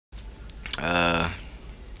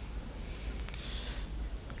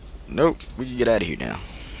Nope, we can get out of here now.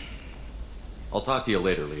 I'll talk to you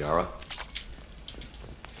later, Liara.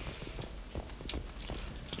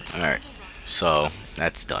 Alright, so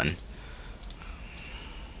that's done.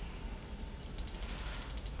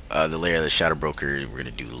 The layer of the Shadow Broker we're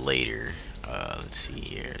gonna do later. Let's see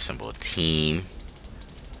here. Assemble a team.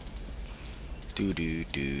 Has come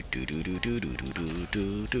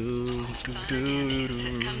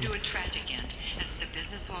to a tragic end as the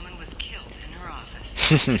businesswoman was killed in her office.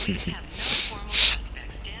 Police have no formal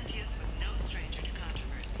suspects. Dantius was no stranger to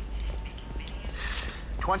controversy.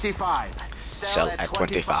 25. Sell at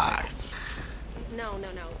 25. No,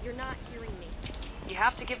 you're not hearing me. You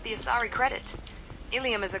have to give the Asari credit.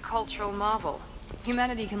 Ilium is a cultural marvel.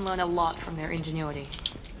 Humanity can learn a lot from their ingenuity.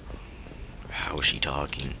 How is she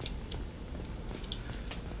talking?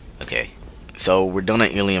 Okay, so we're done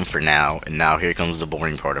at Ilium for now, and now here comes the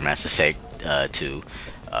boring part of Mass Effect 2.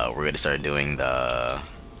 We're gonna start doing the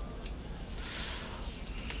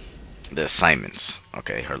assignments.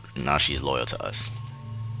 Okay, now she's loyal to us.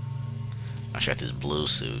 Now she got this blue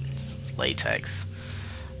suit, latex.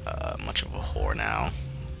 Much of a whore now.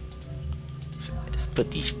 So let's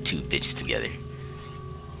put these two bitches together.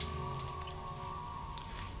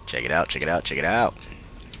 Check it out, check it out, check it out.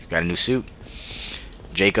 Got a new suit.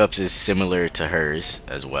 Jacob's is similar to hers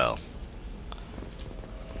as well.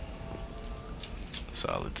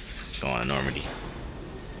 So let's go on to Normandy.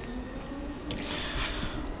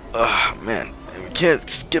 Man, we can't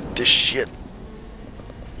skip this shit.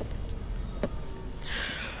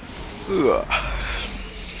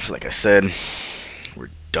 Like I said, we're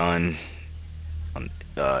done on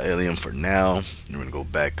Ilium for now. We're gonna go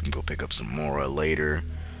back and go pick up some more later.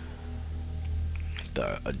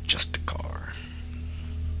 The Adjusticar.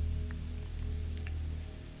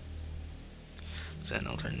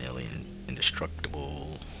 Xenos are nearly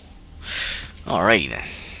indestructible. Alrighty then.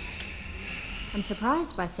 I'm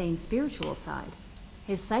surprised by Thane's spiritual side.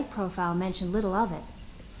 His psych profile mentioned little of it,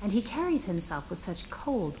 and he carries himself with such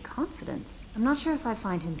cold confidence. I'm not sure if I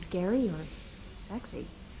find him scary or sexy.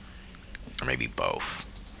 Or maybe both.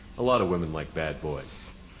 A lot of women like bad boys.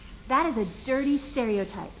 That is a dirty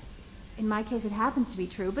stereotype. In my case, it happens to be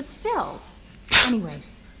true, but still. Anyway,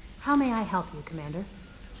 how may I help you, Commander?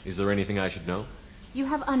 Is there anything I should know? You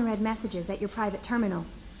have unread messages at your private terminal.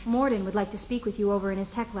 Morden would like to speak with you over in his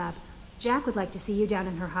tech lab. Jack would like to see you down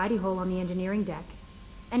in her hidey hole on the engineering deck.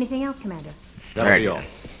 Anything else, Commander? That'll be all.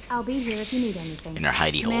 I'll be here if you need anything. In her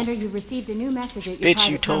hidey hole. Commander, you've received a new message at your Bitch,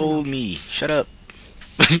 private you told me. Shut up.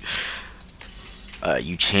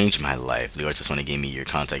 You changed my life. Liara just want to give me your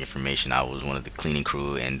contact information. I was one of the cleaning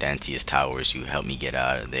crew in Dantius Towers. You helped me get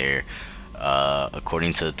out of there.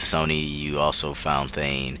 According to Sony, you also found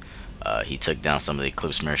Thane. He took down some of the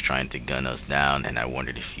Eclipse Mercs trying to gun us down, and I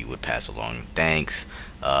wondered if you would pass along thanks.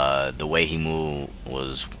 The way he moved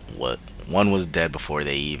was what one was dead before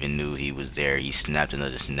they even knew he was there. He snapped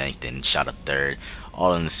another's neck, then shot a third,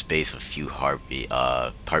 all in the space of a few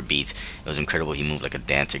heartbeats. It was incredible. He moved like a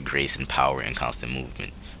dancer, grace and power and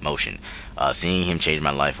constant motion. Seeing him change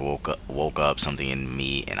my life woke up something in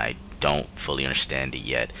me, and I don't fully understand it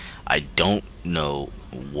yet. I don't know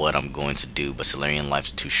what I'm going to do, but Solarian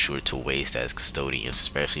lives are too short to waste as custodians,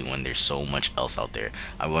 especially when there's so much else out there.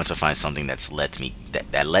 I'm going to find something that lets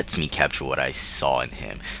me capture what I saw in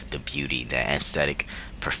him, the beauty, the aesthetic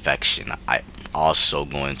perfection. I'm also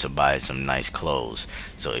going to buy some nice clothes,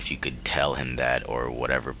 so if you could tell him that, or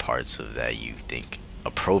whatever parts of that you think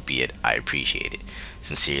appropriate, I appreciate it.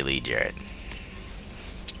 Sincerely, Jared.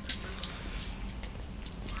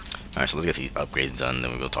 Alright, so let's get these upgrades done,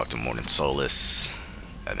 then we'll go talk to Morden Solus,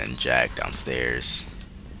 and then Jack downstairs.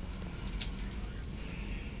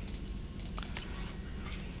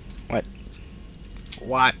 What?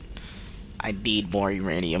 What? I need more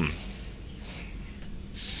uranium.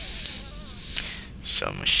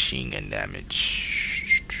 Some machine gun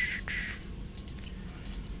damage.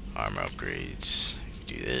 Armor upgrades.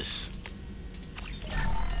 Do this.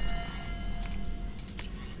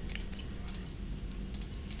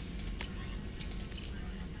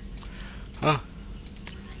 Huh?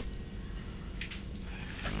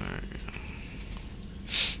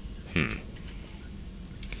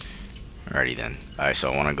 Alrighty then. Alright, so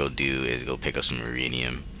I want to go do is go pick up some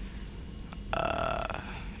uranium.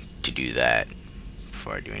 To do that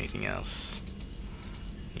before I do anything else.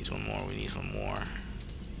 Needs one more. We need one more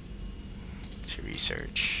to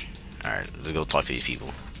research. Alright, let's go talk to these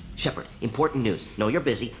people. Shepard, important news. Know you're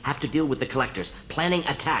busy. Have to deal with the collectors. Planning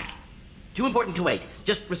attack. Too important to wait.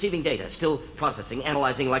 Just receiving data. Still processing,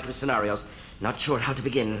 analyzing likely scenarios. Not sure how to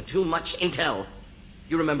begin. Too much intel.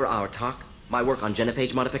 You remember our talk? My work on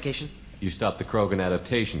genophage modification? You stopped the Krogan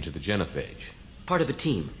adaptation to the genophage. Part of a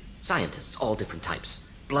team. Scientists, all different types.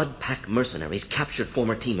 Blood Pack mercenaries captured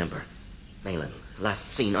former team member. Malin,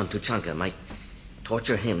 last seen on Tuchanka, might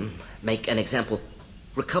torture him, make an example.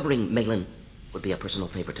 Recovering Malin would be a personal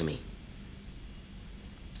favor to me.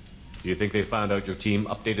 Do you think they found out your team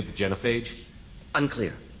updated the genophage?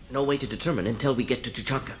 Unclear. No way to determine until we get to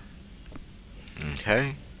Tuchanka.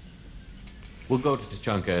 Okay. We'll go to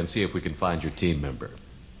Tuchanka and see if we can find your team member.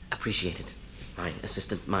 Appreciate it. My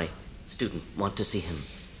assistant, my student, want to see him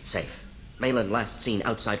safe. Malin last seen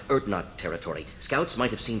outside Erdnot territory. Scouts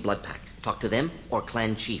might have seen Blood Pack. Talk to them or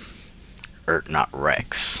clan chief. Not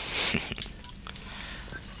Rex.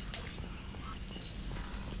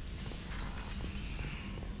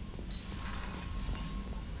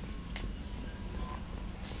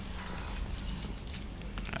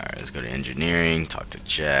 Alright, let's go to engineering, talk to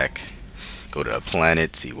Jack, go to a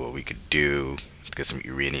planet, see what we could do, get some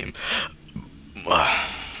uranium.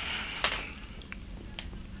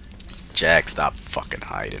 Jack, stop fucking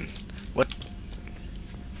hiding. What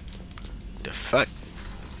the fuck?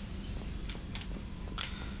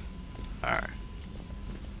 Alright.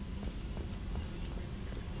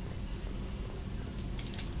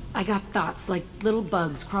 I got thoughts like little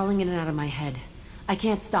bugs crawling in and out of my head. I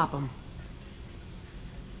can't stop them.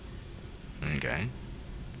 Okay.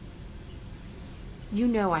 You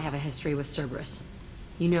know I have a history with Cerberus.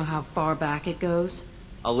 You know how far back it goes?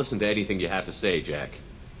 I'll listen to anything you have to say, Jack.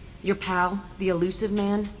 Your pal, the elusive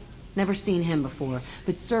man? Never seen him before,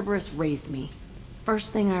 but Cerberus raised me.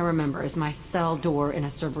 First thing I remember is my cell door in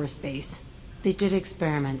a Cerberus base. They did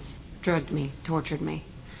experiments, drugged me, tortured me.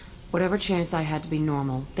 Whatever chance I had to be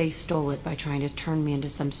normal, they stole it by trying to turn me into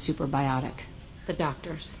some super biotic. The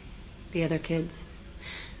doctors, the other kids,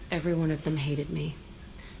 every one of them hated me.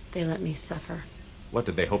 They let me suffer. What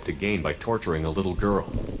did they hope to gain by torturing a little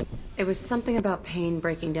girl? It was something about pain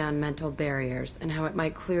breaking down mental barriers and how it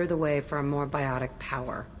might clear the way for a more biotic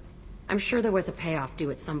power. I'm sure there was a payoff due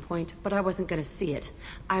at some point, but I wasn't gonna see it.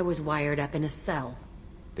 I was wired up in a cell.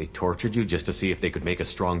 They tortured you just to see if they could make a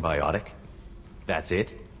strong biotic? That's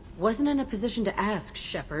it? Wasn't in a position to ask,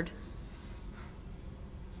 Shepard.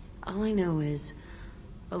 All I know is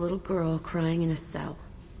a little girl crying in a cell,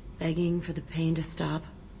 begging for the pain to stop.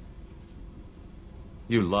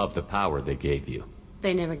 You love the power they gave you.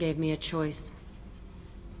 They never gave me a choice.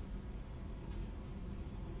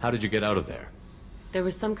 How did you get out of there? There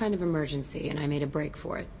was some kind of emergency, and I made a break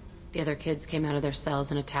for it. The other kids came out of their cells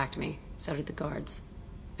and attacked me. So did the guards.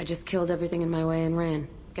 I just killed everything in my way and ran.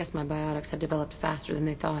 Guess my biotics had developed faster than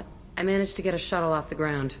they thought. I managed to get a shuttle off the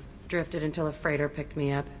ground. Drifted until a freighter picked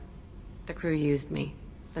me up. The crew used me,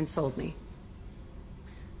 then sold me.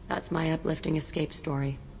 That's my uplifting escape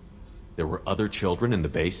story. There were other children in the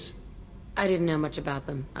base? I didn't know much about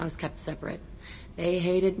them. I was kept separate. They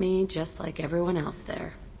hated me just like everyone else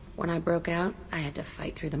there. When I broke out, I had to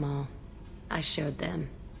fight through them all. I showed them,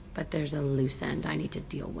 but there's a loose end I need to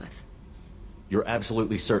deal with. You're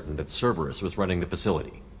absolutely certain that Cerberus was running the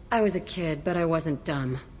facility? I was a kid, but I wasn't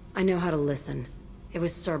dumb. I know how to listen. It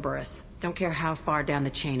was Cerberus. Don't care how far down the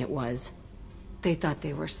chain it was. They thought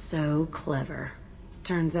they were so clever.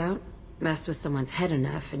 Turns out, mess with someone's head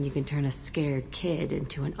enough and you can turn a scared kid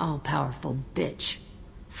into an all-powerful bitch.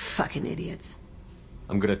 Fucking idiots.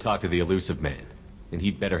 I'm gonna talk to the elusive man, and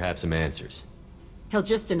he'd better have some answers. He'll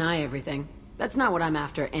just deny everything. That's not what I'm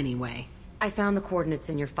after anyway. I found the coordinates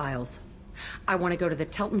in your files. I want to go to the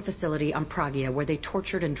Telton facility on Pragia where they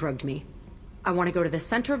tortured and drugged me. I want to go to the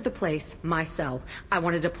center of the place, my cell. I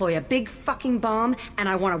want to deploy a big fucking bomb, and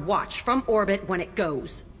I want to watch from orbit when it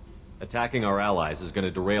goes. Attacking our allies is gonna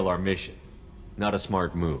derail our mission. Not a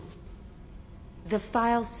smart move. The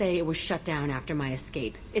files say it was shut down after my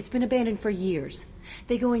escape. It's been abandoned for years.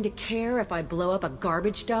 They going to care if I blow up a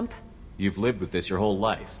garbage dump? You've lived with this your whole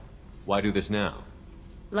life. Why do this now?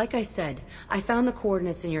 Like I said, I found the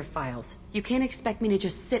coordinates in your files. You can't expect me to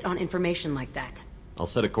just sit on information like that. I'll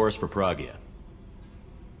set a course for Pragia.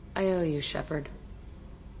 I owe you, Shepard.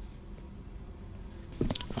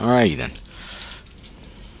 Alrighty then.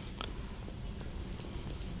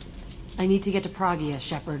 I need to get to Pragia,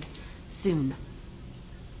 Shepard. Soon.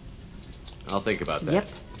 I'll think about that. Yep.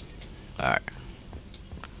 Alright.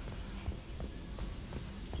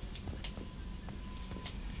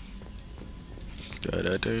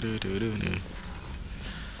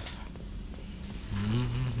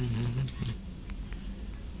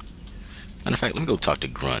 Matter of fact, let me go talk to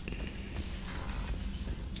Grunt.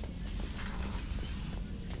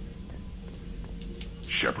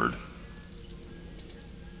 Shepard,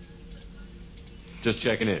 Just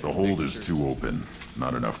checking in. the hold is too open.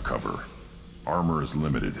 Not enough cover. Armor is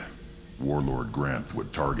limited. Warlord Grant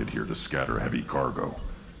would target here to scatter heavy cargo,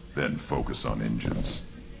 then focus on engines.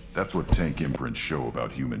 That's what tank imprints show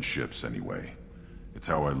about human ships anyway. It's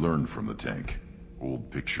how I learned from the tank.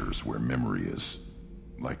 Old pictures where memory is.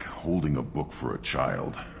 Like holding a book for a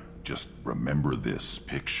child. Just remember this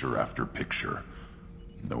picture after picture.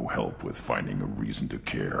 No help with finding a reason to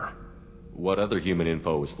care. What other human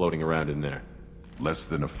info was floating around in there? Less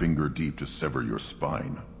than a finger deep to sever your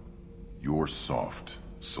spine. You're soft.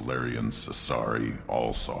 Solarians, Asari,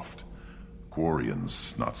 all soft.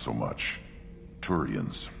 Quarians, not so much.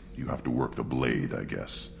 Turians, you have to work the blade, I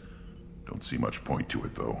guess. Don't see much point to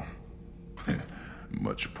it, though.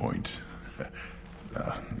 Much point.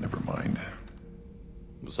 Never mind.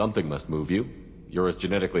 Something must move you. You're as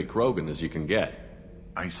genetically Krogan as you can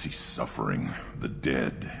get. I see suffering, the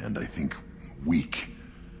dead, and I think weak.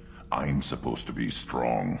 I'm supposed to be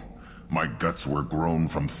strong. My guts were grown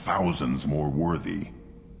from thousands more worthy.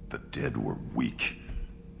 The dead were weak.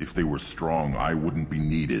 If they were strong, I wouldn't be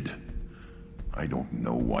needed. I don't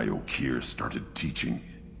know why Okeer started teaching.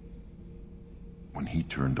 When he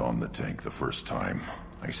turned on the tank the first time,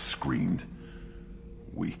 I screamed.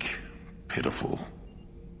 Weak, pitiful.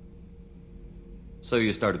 So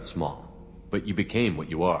you started small, but you became what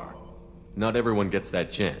you are. Not everyone gets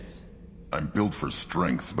that chance. I'm built for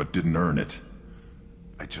strength, but didn't earn it.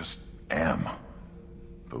 I just am.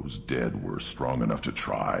 Those dead were strong enough to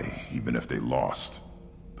try, even if they lost.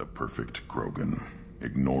 The perfect Krogan,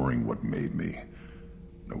 ignoring what made me.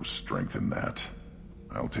 No strength in that.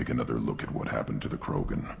 I'll take another look at what happened to the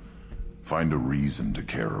Krogan. Find a reason to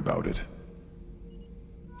care about it.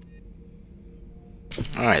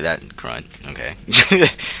 Alright, that grunt. Okay.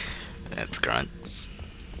 That's grunt.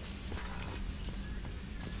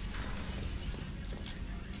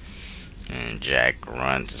 And Jack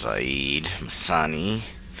Grunt, Zaid, Masani,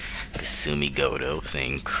 Kasumi Godo,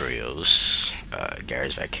 Thane Krios,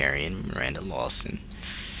 Garrus Vakarian, Miranda Lawson.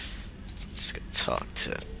 Let's go talk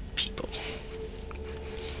to people.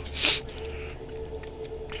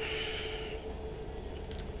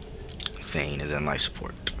 Thane is in life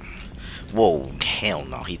support. Whoa, hell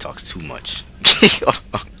no, he talks too much.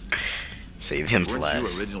 Save him for last.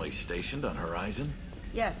 Weren't you originally stationed on Horizon?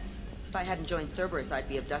 Yes. If I hadn't joined Cerberus, I'd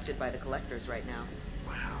be abducted by the Collectors right now.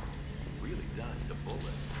 Wow. Really dodged a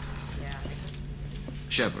bullet. Yeah.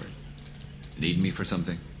 Shepard, need me for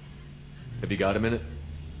something? Have you got a minute?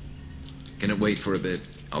 Can it wait for a bit?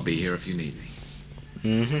 I'll be here if you need me.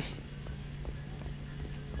 Mm-hmm.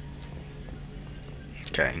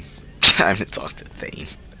 Okay. Time to talk to Thane.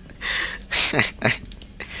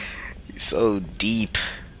 He's so deep.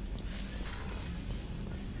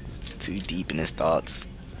 Too deep in his thoughts.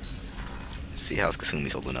 Let's see how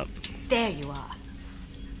Kasumi's holding up. There you are.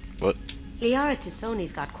 What? Liara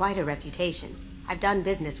Tassoni's got quite a reputation. I've done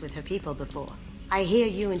business with her people before. I hear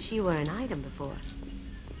you and she were an item before.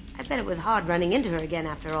 I bet it was hard running into her again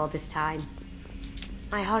after all this time.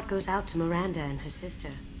 My heart goes out to Miranda and her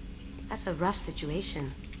sister. That's a rough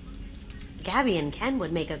situation. Gabby and Ken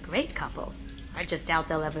would make a great couple. I just doubt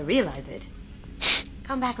they'll ever realize it.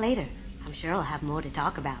 Come back later. I'm sure I'll have more to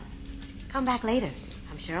talk about. Come back later.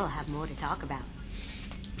 I'm sure I'll have more to talk about.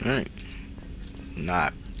 Alright.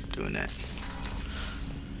 Not doing that.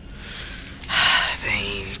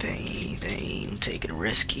 Thane, taking a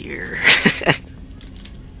risk here.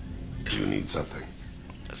 Do you need something?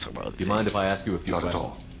 Let's talk about Do you mind if I ask you a few Not at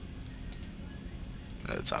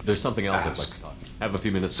questions? all. There's something else I'd Ask. like to talk. Have a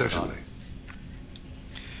few minutes to Certainly. talk.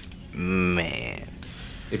 Man.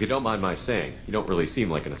 If you don't mind my saying, you don't really seem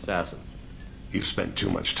like an assassin. You've spent too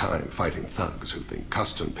much time fighting thugs who think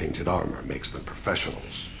custom-painted armor makes them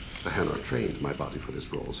professionals. The Hanar trained my body for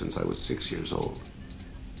this role since I was 6 years old.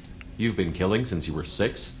 You've been killing since you were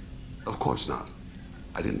 6? Of course not.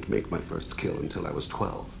 I didn't make my first kill until I was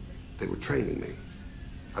 12. They were training me.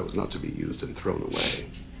 I was not to be used and thrown away.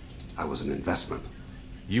 I was an investment.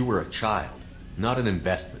 You were a child, not an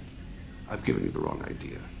investment. I've given you the wrong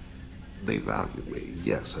idea. They valued me,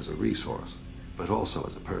 yes, as a resource, but also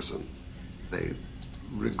as a person. They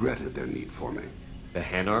regretted their need for me. The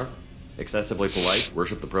Hanar? Excessively polite,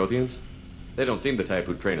 worship the Protheans? They don't seem the type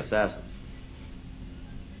who'd train assassins.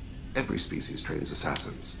 Every species trains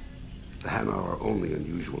assassins. The Hanar are only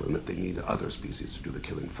unusual in that they need other species to do the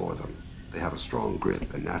killing for them. They have a strong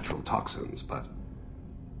grip and natural toxins, but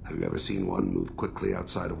have you ever seen one move quickly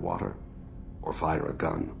outside of water? Or fire a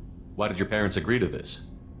gun? Why did your parents agree to this?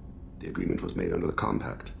 The agreement was made under the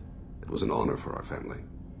Compact. It was an honor for our family.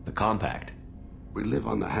 The Compact? We live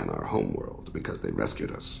on the Hanar homeworld because they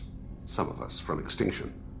rescued us. Some of us from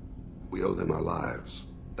extinction. We owe them our lives.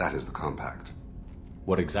 That is the Compact.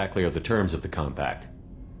 What exactly are the terms of the Compact?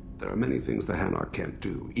 There are many things the Hanar can't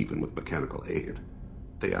do, even with mechanical aid.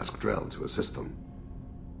 They ask Drell to assist them.